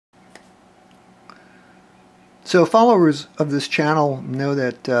So followers of this channel know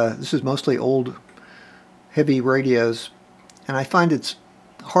that this is mostly old heavy radios, and I find it's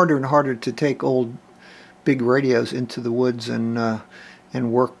harder and harder to take old big radios into the woods and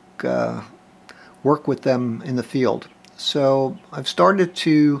work with them in the field. So I've started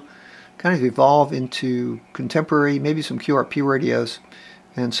to kind of evolve into contemporary, maybe some QRP radios,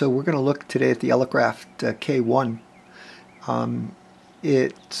 and so we're going to look today at the Elecraft K1.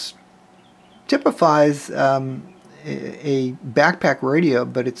 It typifies a backpack radio,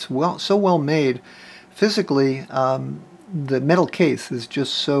 but it's so well made. Physically, the metal case is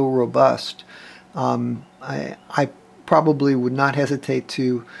just so robust. I probably would not hesitate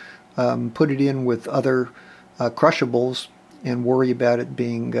to put it in with other crushables and worry about it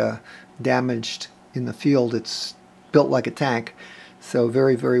being damaged in the field. It's built like a tank, so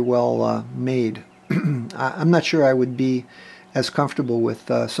very, very well made. I'm not sure I would be as comfortable with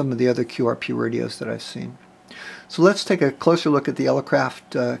some of the other QRP radios that I've seen. So let's take a closer look at the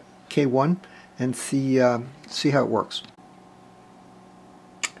Elecraft K1 and see how it works.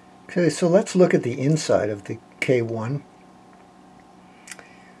 Okay, so let's look at the inside of the K1.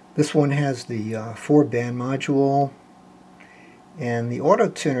 This one has the 4-band module, and the auto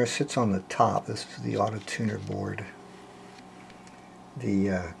tuner sits on the top. This is the auto tuner board, the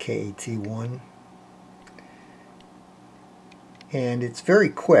K1. And it's very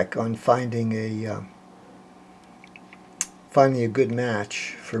quick on finding a good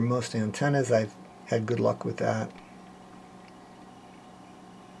match for most antennas. I've had good luck with that.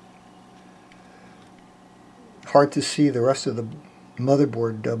 Hard to see the rest of the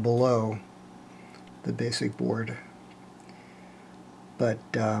motherboard below the basic board, but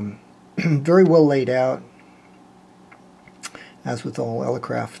very well laid out, as with all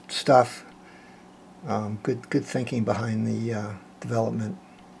Elecraft stuff. Good thinking behind the development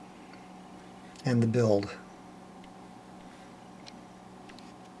and the build.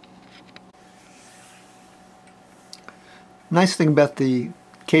 Nice thing about the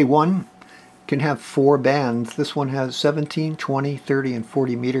K1, can have 4 bands. This one has 17, 20, 30, and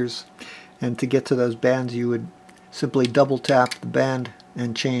 40 meters. And to get to those bands, you would simply double tap the band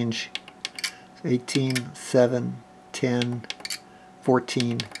and change 18, 7, 10,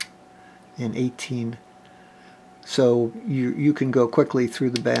 14, and 18. So you can go quickly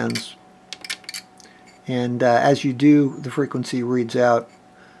through the bands. And as you do, the frequency reads out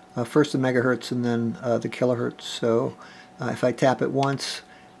first the megahertz and then the kilohertz. So if I tap it once,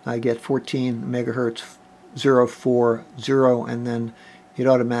 I get 14 megahertz 040, and then it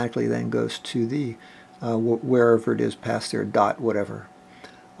automatically then goes to the wherever it is past their dot, whatever.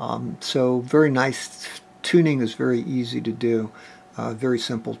 So very nice. Tuning is very easy to do. Very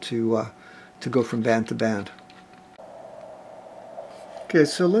simple to go from band to band. Okay,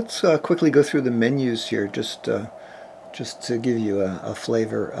 so let's quickly go through the menus here, just to give you a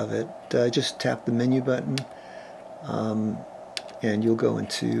flavor of it. Just tap the menu button. And you'll go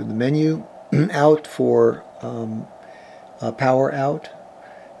into the menu, out for power out,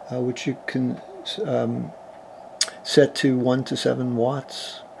 which you can set to 1 to 7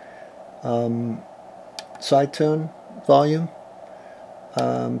 watts. Side tone, volume,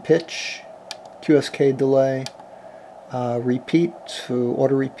 pitch, QSK delay, repeat, so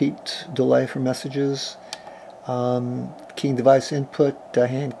auto repeat delay for messages, keying device input,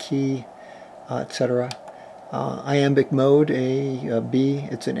 hand key, etc. Iambic mode, A, B,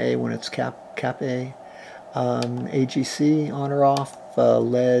 it's an A when it's cap A. AGC, on or off,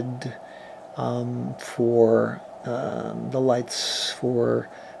 LED for the lights for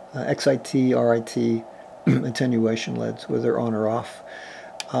XIT, RIT, attenuation LEDs, whether on or off.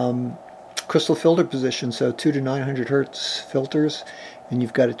 Crystal filter position, so 2 to 900 hertz filters, and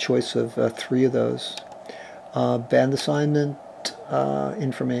you've got a choice of 3 of those. Band assignment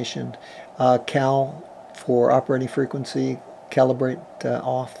information, cal for operating frequency, calibrate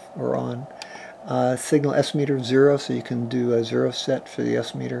off or on. Signal S meter 0, so you can do a 0 set for the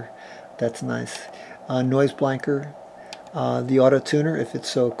S meter. That's nice. Noise blanker, the auto tuner if it's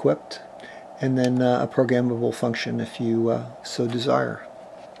so equipped, and then a programmable function if you so desire.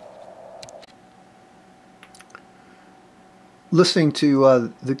 Listening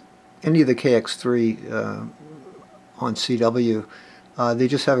to any of the KX3 on CW, they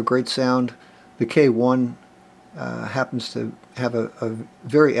just have a great sound. The K1 happens to have a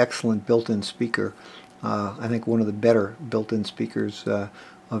very excellent built-in speaker. I think one of the better built-in speakers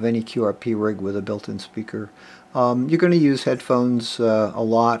of any QRP rig with a built-in speaker. You're going to use headphones a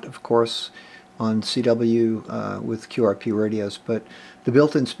lot, of course, on CW with QRP radios, but the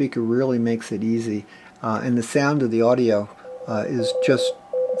built-in speaker really makes it easy. And the sound of the audio is just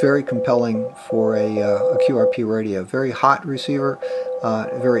very compelling for a QRP radio. Very hot receiver,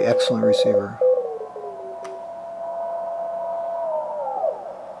 very excellent receiver.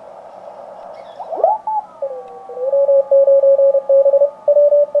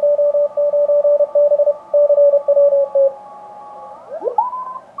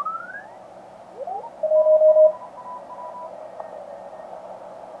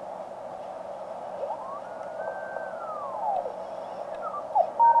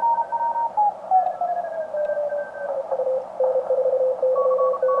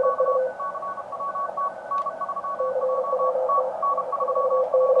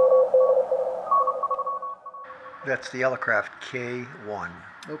 That's the Elecraft K1.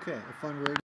 Okay, a fun radio.